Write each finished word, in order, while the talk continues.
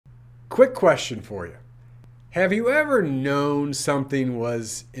Quick question for you. Have you ever known something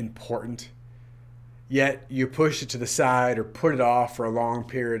was important, yet you pushed it to the side or put it off for a long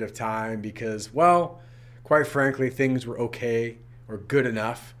period of time because, well, quite frankly, things were okay or good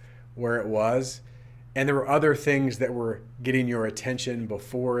enough where it was, and there were other things that were getting your attention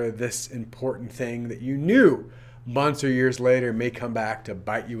before this important thing that you knew months or years later may come back to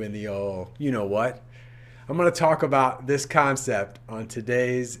bite you in the old, you know what? I'm going to talk about this concept on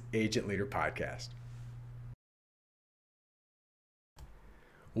today's Agent Leader Podcast.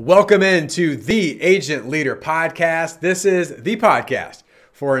 Welcome into the Agent Leader Podcast. This is the podcast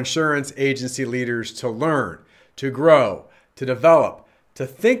for insurance agency leaders to learn, to grow, to develop, to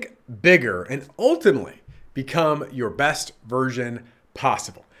think bigger, and ultimately become your best version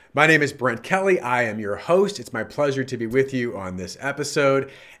possible. My name is Brent Kelly. I am your host. It's my pleasure to be with you on this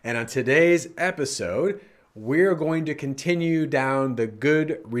episode. And on today's episode, we're going to continue down the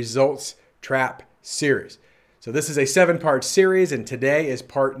Good Results Trap series. So this is a 7-part series, and today is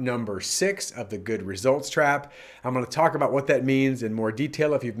part number 6 of the Good Results Trap. I'm going to talk about what that means in more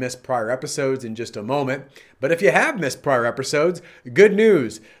detail if you've missed prior episodes in just a moment. But if you have missed prior episodes, good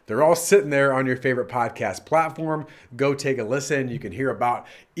news. They're all sitting there on your favorite podcast platform. Go take a listen. You can hear about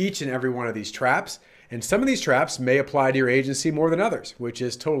each and every one of these traps. And some of these traps may apply to your agency more than others, which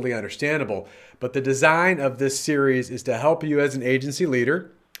is totally understandable. But the design of this series is to help you as an agency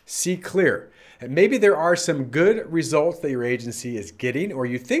leader see clear. And maybe there are some good results that your agency is getting or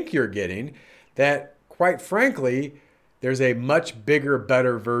you think you're getting that, quite frankly, there's a much bigger,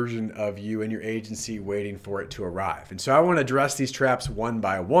 better version of you and your agency waiting for it to arrive. And so I want to address these traps one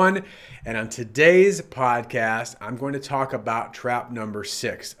by one. And on today's podcast, I'm going to talk about trap number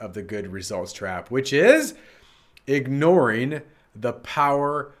 6 of the Good Results Trap, which is ignoring the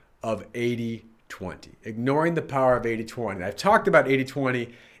power of 80-20. Ignoring the power of 80-20. I've talked about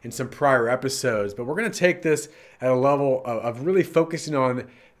 80-20 in some prior episodes, but we're going to take this at a level of really focusing on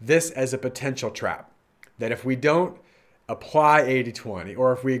this as a potential trap. That if we don't apply 80-20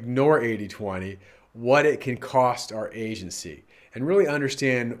 or if we ignore 80-20, what it can cost our agency, and really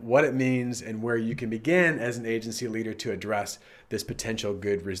understand what it means and where you can begin as an agency leader to address this potential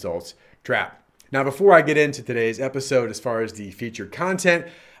good results trap. Now, before I get into today's episode, as far as the featured content,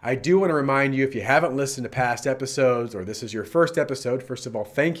 I do want to remind you, if you haven't listened to past episodes or this is your first episode, first of all,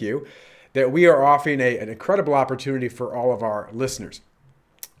 thank you, that we are offering an incredible opportunity for all of our listeners.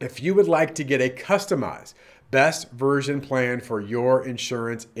 If you would like to get a customized best version plan for your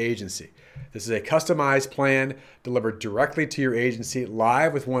insurance agency. This is a customized plan delivered directly to your agency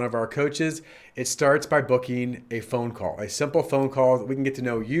live with one of our coaches. It starts by booking a phone call, a simple phone call that we can get to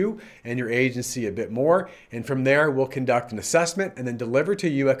know you and your agency a bit more. And from there, we'll conduct an assessment and then deliver to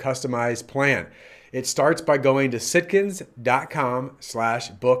you a customized plan. It starts by going to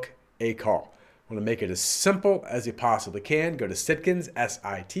sitkins.com/book-a-call. I want to make it as simple as you possibly can. Go to Sitkins,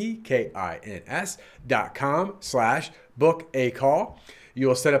 sitkins.com/book-a-call. You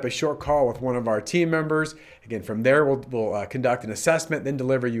will set up a short call with one of our team members. Again, from there, we'll conduct an assessment, then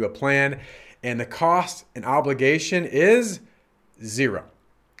deliver you a plan. And the cost and obligation is 0.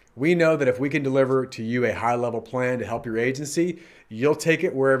 We know that if we can deliver to you a high-level plan to help your agency, you'll take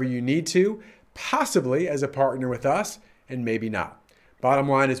it wherever you need to, possibly as a partner with us, and maybe not. Bottom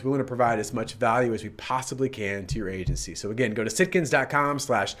line is we want to provide as much value as we possibly can to your agency. So again, go to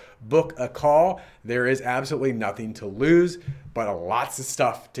sitkins.com/book-a-call. There is absolutely nothing to lose, but lots of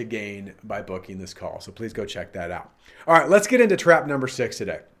stuff to gain by booking this call. So please go check that out. All right, let's get into trap number 6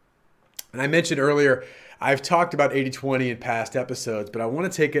 today. And I mentioned earlier, I've talked about 80-20 in past episodes, but I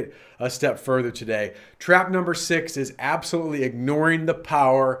want to take it a step further today. Trap number 6 is absolutely ignoring the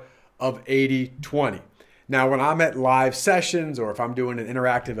power of 80-20. Now, when I'm at live sessions or if I'm doing an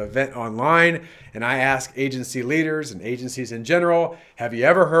interactive event online and I ask agency leaders and agencies in general, have you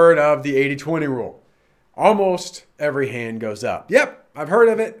ever heard of the 80-20 rule? Almost every hand goes up. Yep, I've heard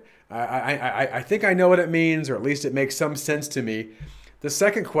of it. I think I know what it means, or at least it makes some sense to me. The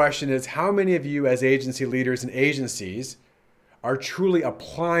second question is, how many of you as agency leaders and agencies are truly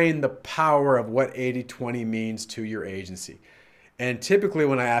applying the power of what 80-20 means to your agency? And typically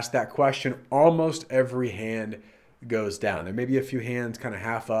when I ask that question, almost every hand goes down. There may be a few hands kind of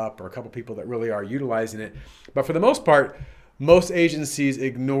half up or a couple people that really are utilizing it. But for the most part, most agencies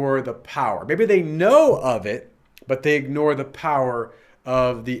ignore the power. Maybe they know of it, but they ignore the power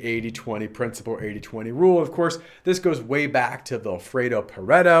of the 80-20 principle, 80-20 rule. Of course, this goes way back to Vilfredo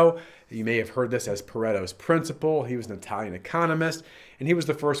Pareto. You may have heard this as Pareto's principle. He was an Italian economist, and he was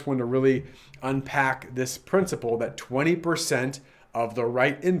the first one to really unpack this principle that 20% of the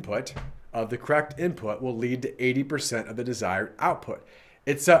right input, of the correct input, will lead to 80% of the desired output.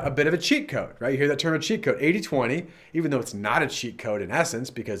 It's a bit of a cheat code, right? You hear that term, a cheat code, 80-20, even though it's not a cheat code in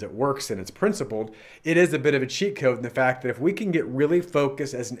essence because it works and it's principled, it is a bit of a cheat code in the fact that if we can get really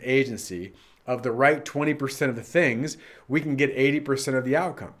focused as an agency of the right 20% of the things, we can get 80% of the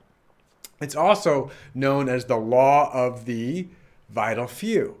outcome. It's also known as the law of the vital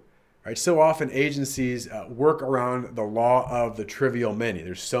few. Right? So often agencies work around the law of the trivial many.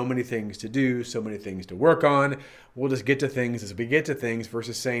 There's so many things to do, so many things to work on. We'll just get to things as we get to things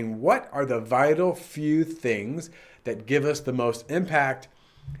versus saying, what are the vital few things that give us the most impact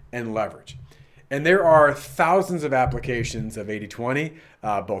and leverage? And there are thousands of applications of 80-20,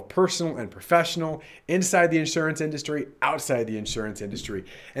 both personal and professional, inside the insurance industry, outside the insurance industry.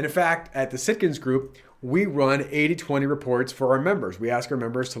 And in fact, at the Sitkins Group, we run 80-20 reports for our members. We ask our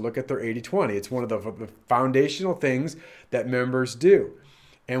members to look at their 80-20. It's one of the foundational things that members do.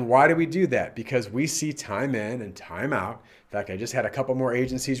 And why do we do that? Because we see time in and time out. In fact, I just had a couple more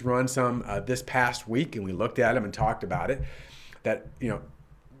agencies run some this past week, and we looked at them and talked about it, that,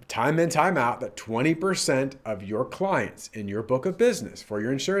 time in, time out, that 20% of your clients in your book of business for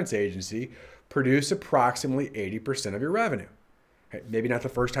your insurance agency produce approximately 80% of your revenue. Okay, maybe not the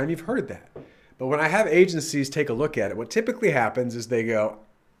first time you've heard that. But when I have agencies take a look at it, what typically happens is they go,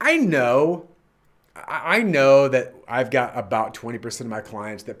 I know that I've got about 20% of my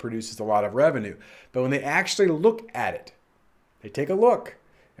clients that produces a lot of revenue. But when they actually look at it, they take a look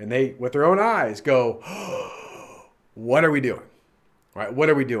and they, with their own eyes, go, oh, what are we doing? Right? What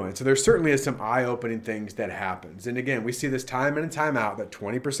are we doing? So there certainly is some eye-opening things that happens. And again, we see this time in and time out that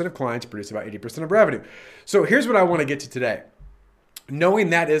 20% of clients produce about 80% of revenue. So here's what I want to get to today. Knowing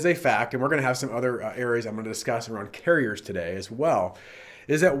that is a fact, and we're going to have some other areas I'm going to discuss around carriers today as well,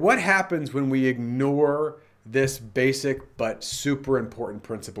 is that what happens when we ignore this basic but super important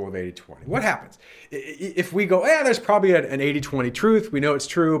principle of 80-20? What happens? If we go, there's probably an 80-20 truth, we know it's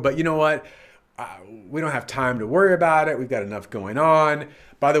true, but you know what? We don't have time to worry about it. We've got enough going on.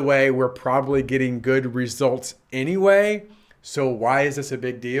 By the way, we're probably getting good results anyway. So why is this a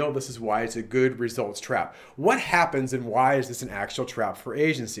big deal? This is why it's a good results trap. What happens and why is this an actual trap for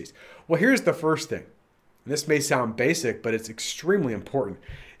agencies? Well, here's the first thing. And this may sound basic, but it's extremely important,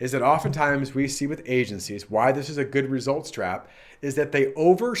 is that oftentimes we see with agencies why this is a good results trap is that they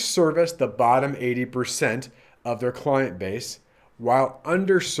overservice the bottom 80% of their client base while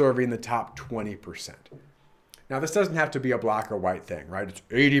underserving the top 20%. Now, this doesn't have to be a black or white thing, right? It's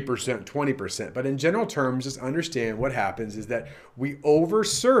 80%, 20%. But in general terms, just understand what happens is that we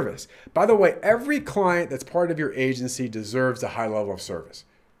overservice. By the way, every client that's part of your agency deserves a high level of service.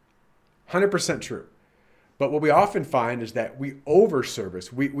 100% true. But what we often find is that we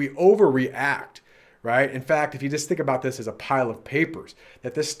overservice, we overreact, right? In fact, if you just think about this as a pile of papers,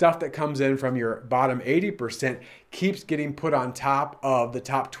 that this stuff that comes in from your bottom 80% keeps getting put on top of the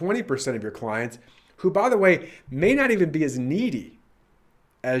top 20% of your clients, who, by the way, may not even be as needy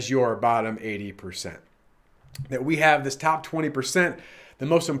as your bottom 80%. That we have this top 20%, the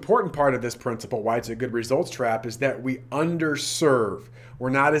most important part of this principle, why it's a good results trap, is that we underserve.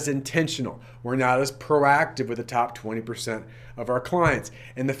 We're not as intentional. We're not as proactive with the top 20% of our clients.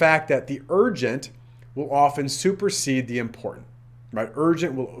 And the fact that the urgent will often supersede the important. Right?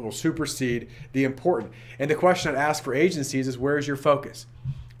 Urgent will supersede the important. And the question I'd ask for agencies is, where is your focus?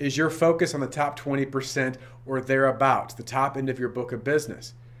 Is your focus on the top 20% or thereabouts, the top end of your book of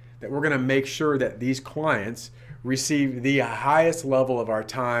business? That we're going to make sure that these clients receive the highest level of our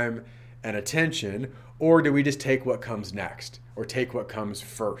time and attention, or do we just take what comes next or take what comes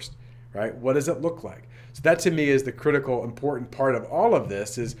first, right? What does it look like? So that to me is the critical, important part of all of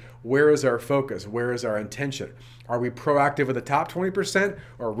this is, where is our focus? Where is our intention? Are we proactive with the top 20%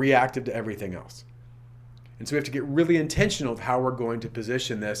 or reactive to everything else? And so we have to get really intentional of how we're going to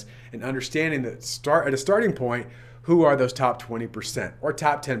position this and understanding that at a starting point, who are those top 20% or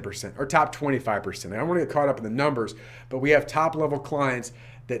top 10% or top 25%? I don't want to get caught up in the numbers, but we have top level clients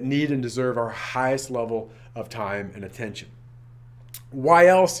that need and deserve our highest level of time and attention. Why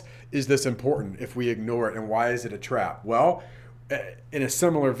else is this important if we ignore it, and why is it a trap? Well, in a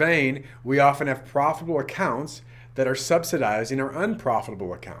similar vein, we often have profitable accounts that are subsidizing our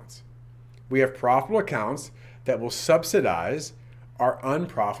unprofitable accounts. We have profitable accounts that will subsidize our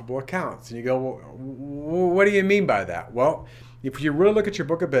unprofitable accounts. And you go, well, what do you mean by that? Well, if you really look at your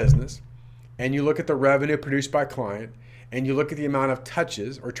book of business and you look at the revenue produced by client and you look at the amount of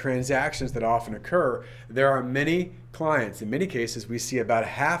touches or transactions that often occur, there are many clients. In many cases, we see about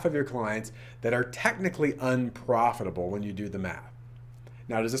half of your clients that are technically unprofitable when you do the math.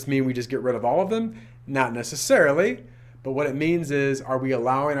 Now, does this mean we just get rid of all of them? Not necessarily. But what it means is, are we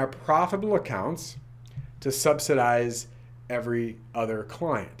allowing our profitable accounts to subsidize every other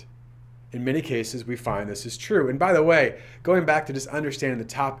client. In many cases, we find this is true. And by the way, going back to just understanding the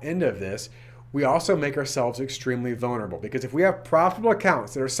top end of this, we also make ourselves extremely vulnerable, because if we have profitable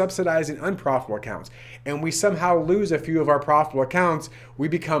accounts that are subsidizing unprofitable accounts, and we somehow lose a few of our profitable accounts, we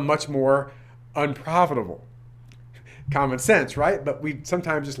become much more unprofitable. Common sense, right? But we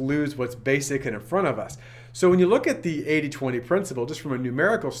sometimes just lose what's basic and in front of us. So when you look at the 80-20 principle, just from a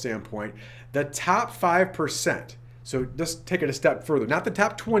numerical standpoint, the top 5%, so just take it a step further, not the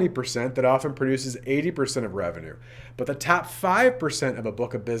top 20% that often produces 80% of revenue, but the top 5% of a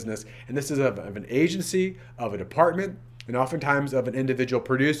book of business, and this is of an agency, of a department, and oftentimes of an individual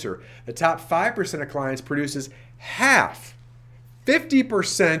producer. The top 5% of clients produces half,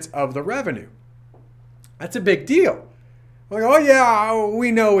 50% of the revenue. That's a big deal. Like, oh yeah,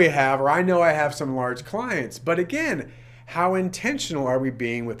 we know we have, or I know I have some large clients. But again, how intentional are we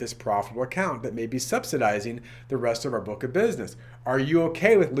being with this profitable account that may be subsidizing the rest of our book of business? Are you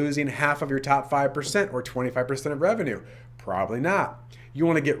okay with losing half of your top 5% or 25% of revenue? Probably not. You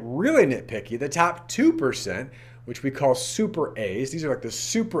want to get really nitpicky. The top 2%, which we call super A's, these are like the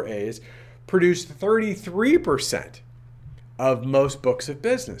super A's, produce 33% of most books of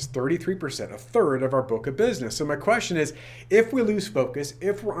business, 33%, a third of our book of business. So my question is, if we lose focus,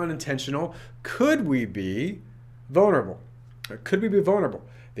 if we're unintentional, could we be vulnerable? Could we be vulnerable?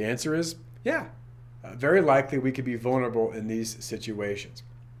 The answer is yeah. Very likely we could be vulnerable in these situations.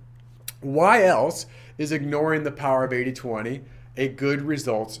 Why else is ignoring the power of 80-20 a good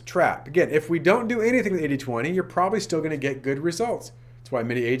results trap? Again, if we don't do anything with 80-20, you're probably still going to get good results. That's why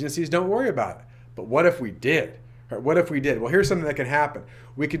many agencies don't worry about it. But what if we did? What if we did? Well, here's something that can happen.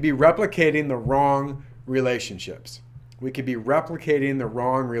 We could be replicating the wrong relationships. We could be replicating the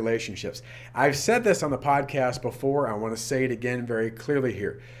wrong relationships. I've said this on the podcast before. I want to say it again very clearly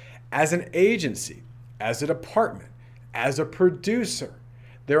here. As an agency, as a department, as a producer,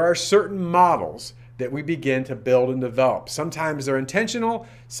 there are certain models that we begin to build and develop. Sometimes they're intentional,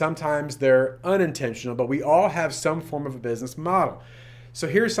 sometimes they're unintentional, but we all have some form of a business model. So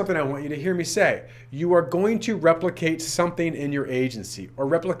here's something I want you to hear me say. You are going to replicate something in your agency or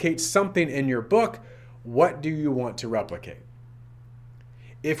replicate something in your book. What do you want to replicate?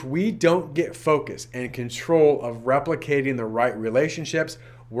 If we don't get focus and control of replicating the right relationships,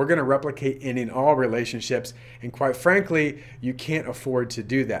 we're going to replicate ending all relationships. And quite frankly, you can't afford to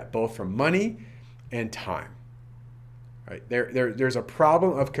do that, both from money and time. Right? There's a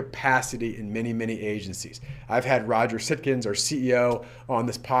problem of capacity in many, many agencies. I've had Roger Sitkins, our CEO, on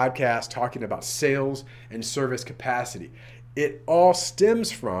this podcast talking about sales and service capacity. It all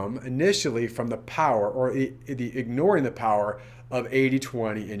stems from, initially, from the power or the ignoring the power of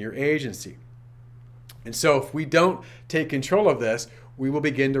 80-20 in your agency. And so if we don't take control of this, we will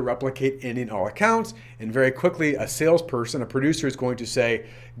begin to replicate ending all accounts. And very quickly, a salesperson, a producer is going to say,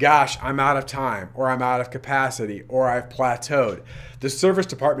 gosh, I'm out of time, or I'm out of capacity, or I've plateaued. The service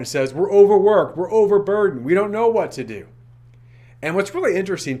department says, we're overworked, we're overburdened, we don't know what to do. And what's really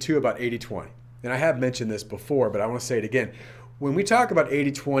interesting too about 80-20, and I have mentioned this before, but I want to say it again. When we talk about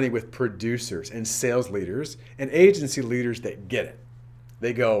 80-20 with producers and sales leaders and agency leaders that get it,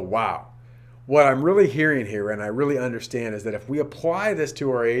 they go, wow. What I'm really hearing here, and I really understand, is that if we apply this to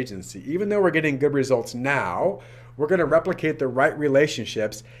our agency, even though we're getting good results now, we're going to replicate the right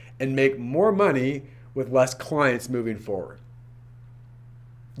relationships and make more money with less clients moving forward.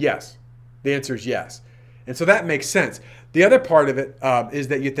 Yes. The answer is yes. And so that makes sense. The other part of it is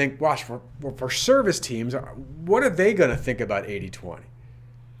that you think, gosh, for service teams, what are they going to think about 80-20?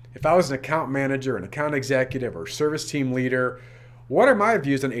 If I was an account manager, an account executive, or service team leader, what are my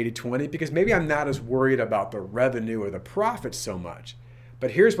views on 80-20? Because maybe I'm not as worried about the revenue or the profit so much.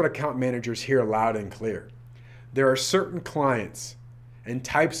 But here's what account managers hear loud and clear. There are certain clients and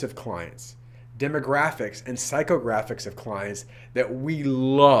types of clients, demographics and psychographics of clients that we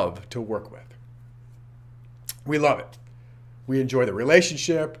love to work with. We love it. We enjoy the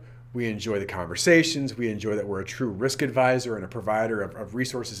relationship. We enjoy the conversations. We enjoy that we're a true risk advisor and a provider of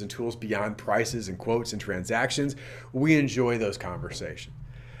resources and tools beyond prices and quotes and transactions. We enjoy those conversations.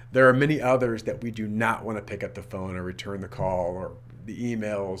 There are many others that we do not want to pick up the phone or return the call, or the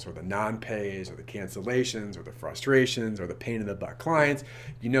emails, or the non-pays, or the cancellations, or the frustrations, or the pain in the butt clients.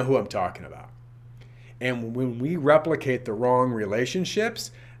 You know who I'm talking about. And when we replicate the wrong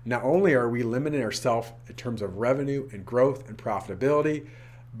relationships, not only are we limiting ourselves in terms of revenue and growth and profitability,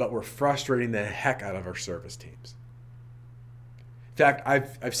 but we're frustrating the heck out of our service teams. In fact,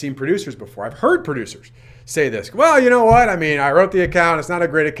 I've seen producers before. I've heard producers say this. Well, you know what? I mean, I wrote the account. It's not a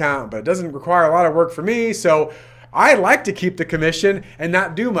great account, but it doesn't require a lot of work for me. So I like to keep the commission and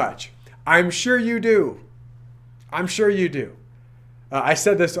not do much. I'm sure you do. I'm sure you do. I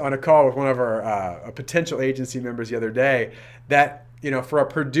said this on a call with one of our a potential agency members the other day that, for a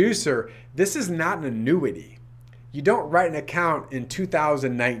producer, this is not an annuity. You don't write an account in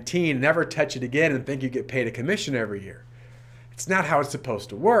 2019, never touch it again, and think you get paid a commission every year. It's not how it's supposed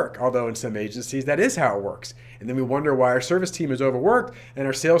to work, although in some agencies that is how it works. And then we wonder why our service team is overworked and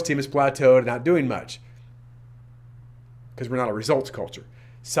our sales team is plateaued and not doing much. Because we're not a results culture.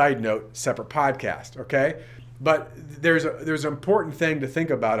 Side note, separate podcast, okay? But there's an important thing to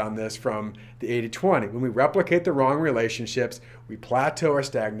think about on this from the 80-20. When we replicate the wrong relationships, we plateau or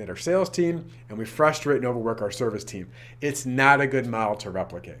stagnate our sales team, and we frustrate and overwork our service team. It's not a good model to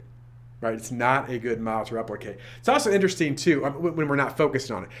replicate. Right? It's not a good model to replicate. It's also interesting, too, when we're not focused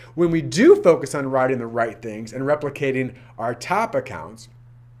on it. When we do focus on writing the right things and replicating our top accounts,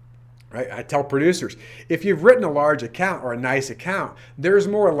 right? I tell producers, if you've written a large account or a nice account, there's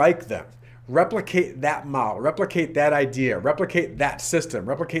more like them. Replicate that model, replicate that idea, replicate that system,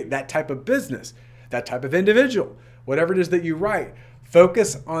 replicate that type of business, that type of individual, whatever it is that you write.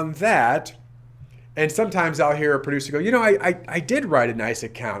 Focus on that. And sometimes I'll hear a producer go, I did write a nice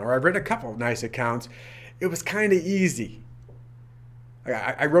account, or I've written a couple of nice accounts. It was kind of easy.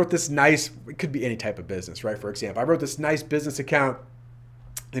 I wrote this nice, it could be any type of business, right? For example, I wrote this nice business account.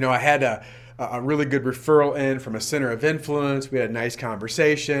 I had a really good referral in from a center of influence. We had a nice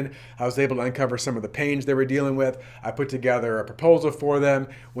conversation. I was able to uncover some of the pains they were dealing with. I put together a proposal for them.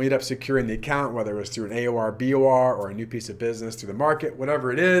 We ended up securing the account, whether it was through an AOR, BOR, or a new piece of business through the market,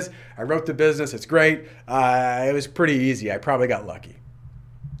 whatever it is. I wrote the business. It's great. It was pretty easy. I probably got lucky.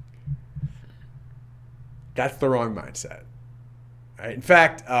 That's the wrong mindset. Right? In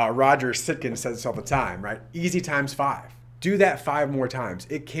fact, Roger Sitkin says this all the time, right? Easy times 5. Do that 5 more times.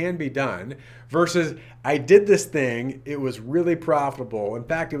 It can be done versus I did this thing. It was really profitable. In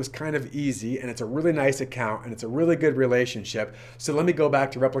fact, it was kind of easy and it's a really nice account and it's a really good relationship. So let me go back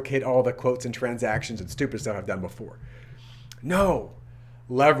to replicate all the quotes and transactions and stupid stuff I've done before. No,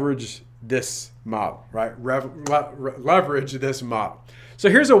 leverage this model, right? Leverage this model. So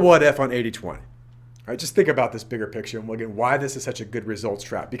here's a what if on 80-20. All right, just think about this bigger picture and we'll get why this is such a good results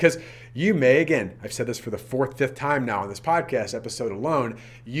trap. Because you may, again, I've said this for the 4th, 5th time now in this podcast episode alone,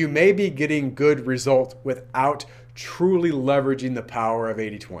 you may be getting good results without truly leveraging the power of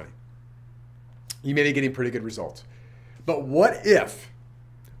 80-20. You may be getting pretty good results. But what if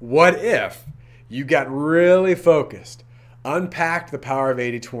you got really focused, unpacked the power of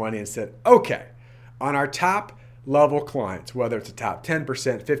 80-20 and said, okay, on our top level clients, whether it's a top 10%,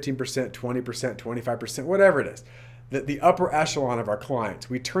 15%, 20%, 25%, whatever it is, the upper echelon of our clients,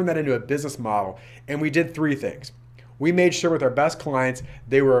 we turned that into a business model and we did 3 things. We made sure with our best clients,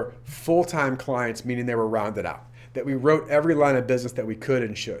 they were full-time clients, meaning they were rounded out. That we wrote every line of business that we could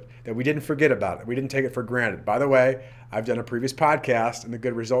and should. That we didn't forget about it. We didn't take it for granted. By the way, I've done a previous podcast in the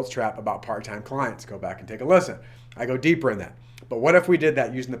Good Results Trap about part-time clients. Go back and take a listen. I go deeper in that. But what if we did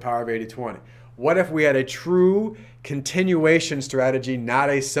that using the power of 80-20? What if we had a true continuation strategy, not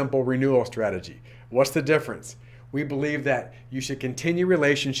a simple renewal strategy? What's the difference? We believe that you should continue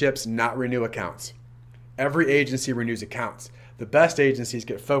relationships, not renew accounts. Every agency renews accounts. The best agencies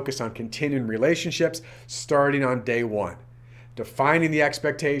get focused on continuing relationships starting on day 1. Defining the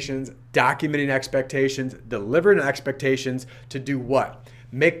expectations, documenting expectations, delivering expectations to do what?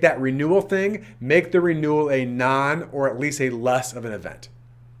 Make that renewal thing, make the renewal a non or at least a less of an event.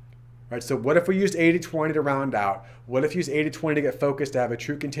 Right, so what if we used 80-20 to round out? What if you use 80-20 to get focused, to have a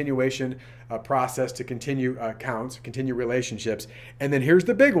true continuation process to continue accounts, continue relationships? And then here's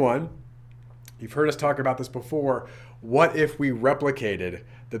the big one. You've heard us talk about this before. What if we replicated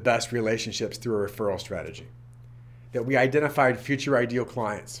the best relationships through a referral strategy? That we identified future ideal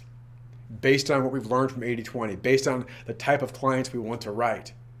clients based on what we've learned from 80-20, based on the type of clients we want to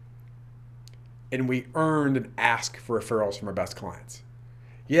write. And we earned and asked for referrals from our best clients.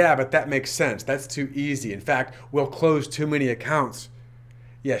 Yeah, but that makes sense. That's too easy. In fact, we'll close too many accounts.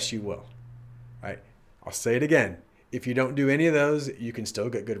 Yes, you will. Right? I'll say it again. If you don't do any of those, you can still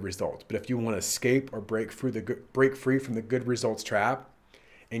get good results. But if you want to escape or break free from the good results trap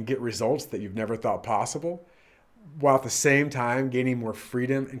and get results that you've never thought possible, while at the same time gaining more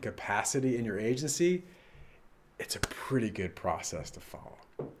freedom and capacity in your agency, it's a pretty good process to follow.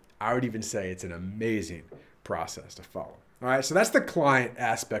 I would even say it's an amazing process to follow. All right, so that's the client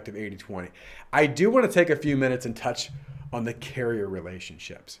aspect of 80-20. I do want to take a few minutes and touch on the carrier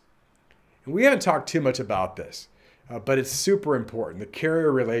relationships. And we haven't talked too much about this, but it's super important, the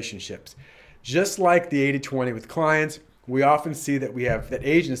carrier relationships. Just like the 80-20 with clients, we often see that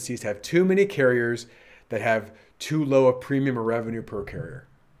agencies have too many carriers that have too low a premium or revenue per carrier.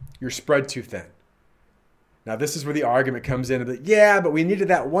 You're spread too thin. Now, this is where the argument comes in that, yeah, but we needed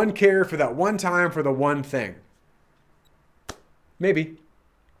that one carrier for that one time for the one thing. Maybe.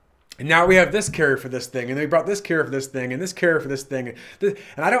 And now we have this carrier for this thing, and then we brought this carrier for this thing, and this carrier for this thing. And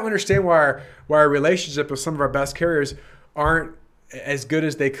I don't understand why our relationship with some of our best carriers aren't as good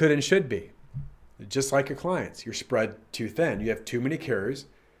as they could and should be. Just like your clients, you're spread too thin. You have too many carriers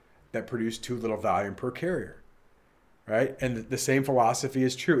that produce too little volume per carrier. Right? And the same philosophy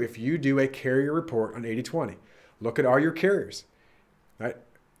is true. If you do a carrier report on 80/20, look at all your carriers, right?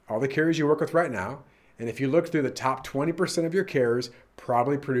 All the carriers you work with right now. And if you look through the top 20% of your carriers,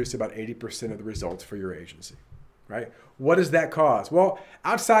 probably produce about 80% of the results for your agency, right? What does that cause? Well,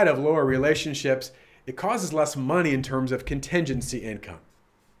 outside of lower relationships, it causes less money in terms of contingency income.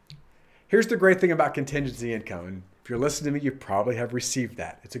 Here's the great thing about contingency income. And if you're listening to me, you probably have received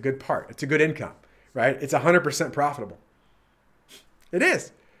that. It's a good part. It's a good income. Right? It's 100% profitable. It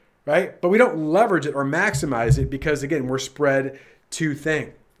is, right? But we don't leverage it or maximize it because, again, we're spread too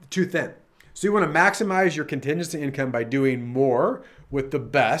thin. So you want to maximize your contingency income by doing more with the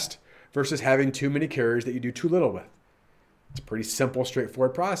best versus having too many carriers that you do too little with. It's a pretty simple,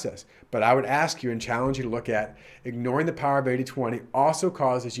 straightforward process. But I would ask you and challenge you to look at ignoring the power of 80/20 also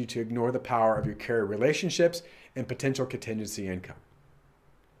causes you to ignore the power of your carrier relationships and potential contingency income.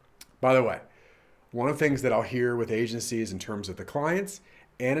 By the way, one of the things that I'll hear with agencies in terms of the clients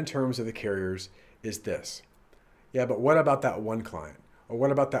and in terms of the carriers is this. Yeah, but what about that one client? Or what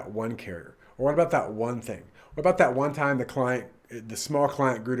about that one carrier? Or what about that one thing? What about that one time the small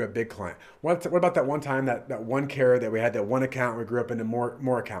client grew to a big client? What about that one time that one carrier that we had, that one account, we grew up into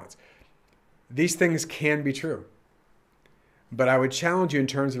more accounts? These things can be true. But I would challenge you in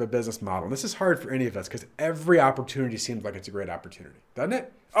terms of a business model. And this is hard for any of us because every opportunity seems like it's a great opportunity, doesn't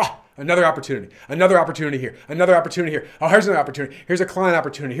it? Oh, another opportunity here, another opportunity here. Oh, here's another opportunity. Here's a client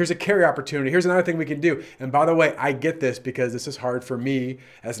opportunity. Here's a carrier opportunity. Here's another thing we can do. And by the way, I get this because this is hard for me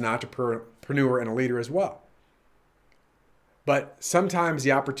as an entrepreneur and a leader as well. But sometimes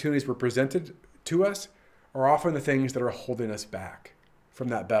the opportunities were presented to us are often the things that are holding us back from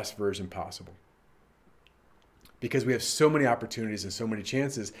that best version possible. Because we have so many opportunities and so many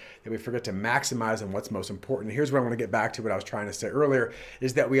chances that we forget to maximize on what's most important. And here's where I want to get back to what I was trying to say earlier,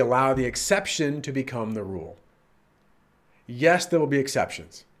 is that we allow the exception to become the rule. Yes, there will be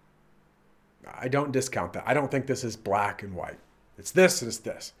exceptions. I don't discount that. I don't think this is black and white. It's this and it's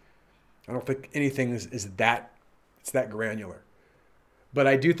this. I don't think anything is that granular. But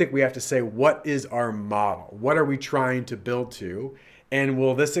I do think we have to say, what is our model? What are we trying to build to? And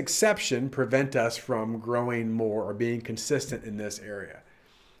will this exception prevent us from growing more or being consistent in this area?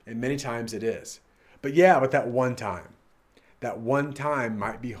 And many times it is. But that one time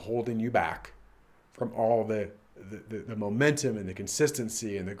might be holding you back from all the momentum and the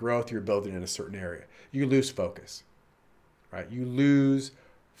consistency and the growth you're building in a certain area. You lose focus, right? You lose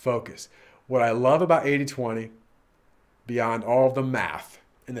focus. What I love about 80/20, beyond all of the math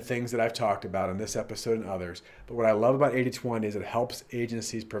and the things that I've talked about in this episode and others, but what I love about 80/20 is it helps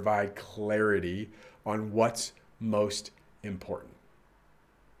agencies provide clarity on what's most important.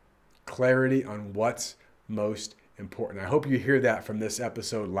 Clarity on what's most important. I hope you hear that from this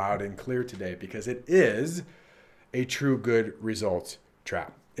episode loud and clear today, because it is a true good results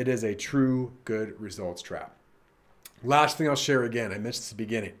trap. It is a true good results trap. Last thing I'll share again, I mentioned at the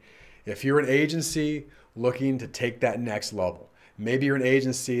beginning. If you're an agency looking to take that next level, maybe you're an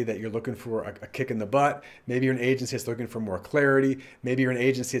agency that you're looking for a kick in the butt. Maybe you're an agency that's looking for more clarity. Maybe you're an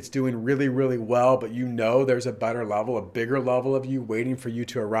agency that's doing really, really well, but you know there's a better level, a bigger level of you waiting for you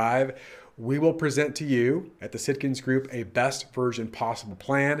to arrive. We will present to you at the Sitkins Group a best version possible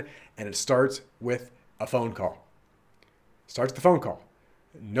plan, and it starts with a phone call. Starts with a phone call.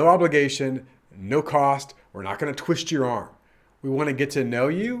 No obligation, no cost. We're not going to twist your arm. We want to get to know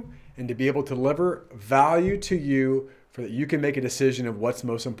you and to be able to deliver value to you so that you can make a decision of what's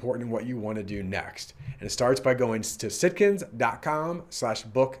most important and what you want to do next. And it starts by going to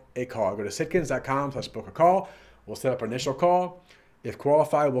sitkins.com/book a call. Go to sitkins.com/book a call. We'll set up our initial call. If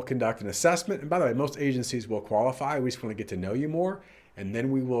qualified, we'll conduct an assessment. And by the way, most agencies will qualify. We just want to get to know you more. And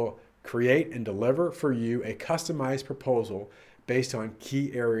then we will create and deliver for you a customized proposal based on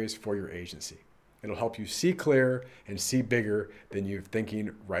key areas for your agency. It'll help you see clear and see bigger than you're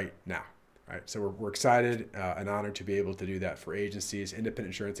thinking right now. Right? So we're excited and honored to be able to do that for agencies,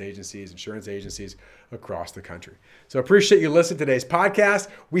 independent insurance agencies across the country. So appreciate you listening to today's podcast.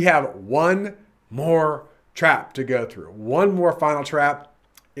 We have one more trap to go through. One more final trap.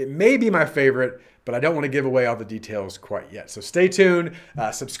 It may be my favorite, but I don't want to give away all the details quite yet. So stay tuned,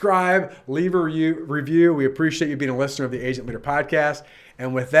 subscribe, leave a review. We appreciate you being a listener of the Agent Leader Podcast.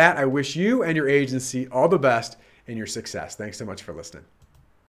 And with that, I wish you and your agency all the best in your success. Thanks so much for listening.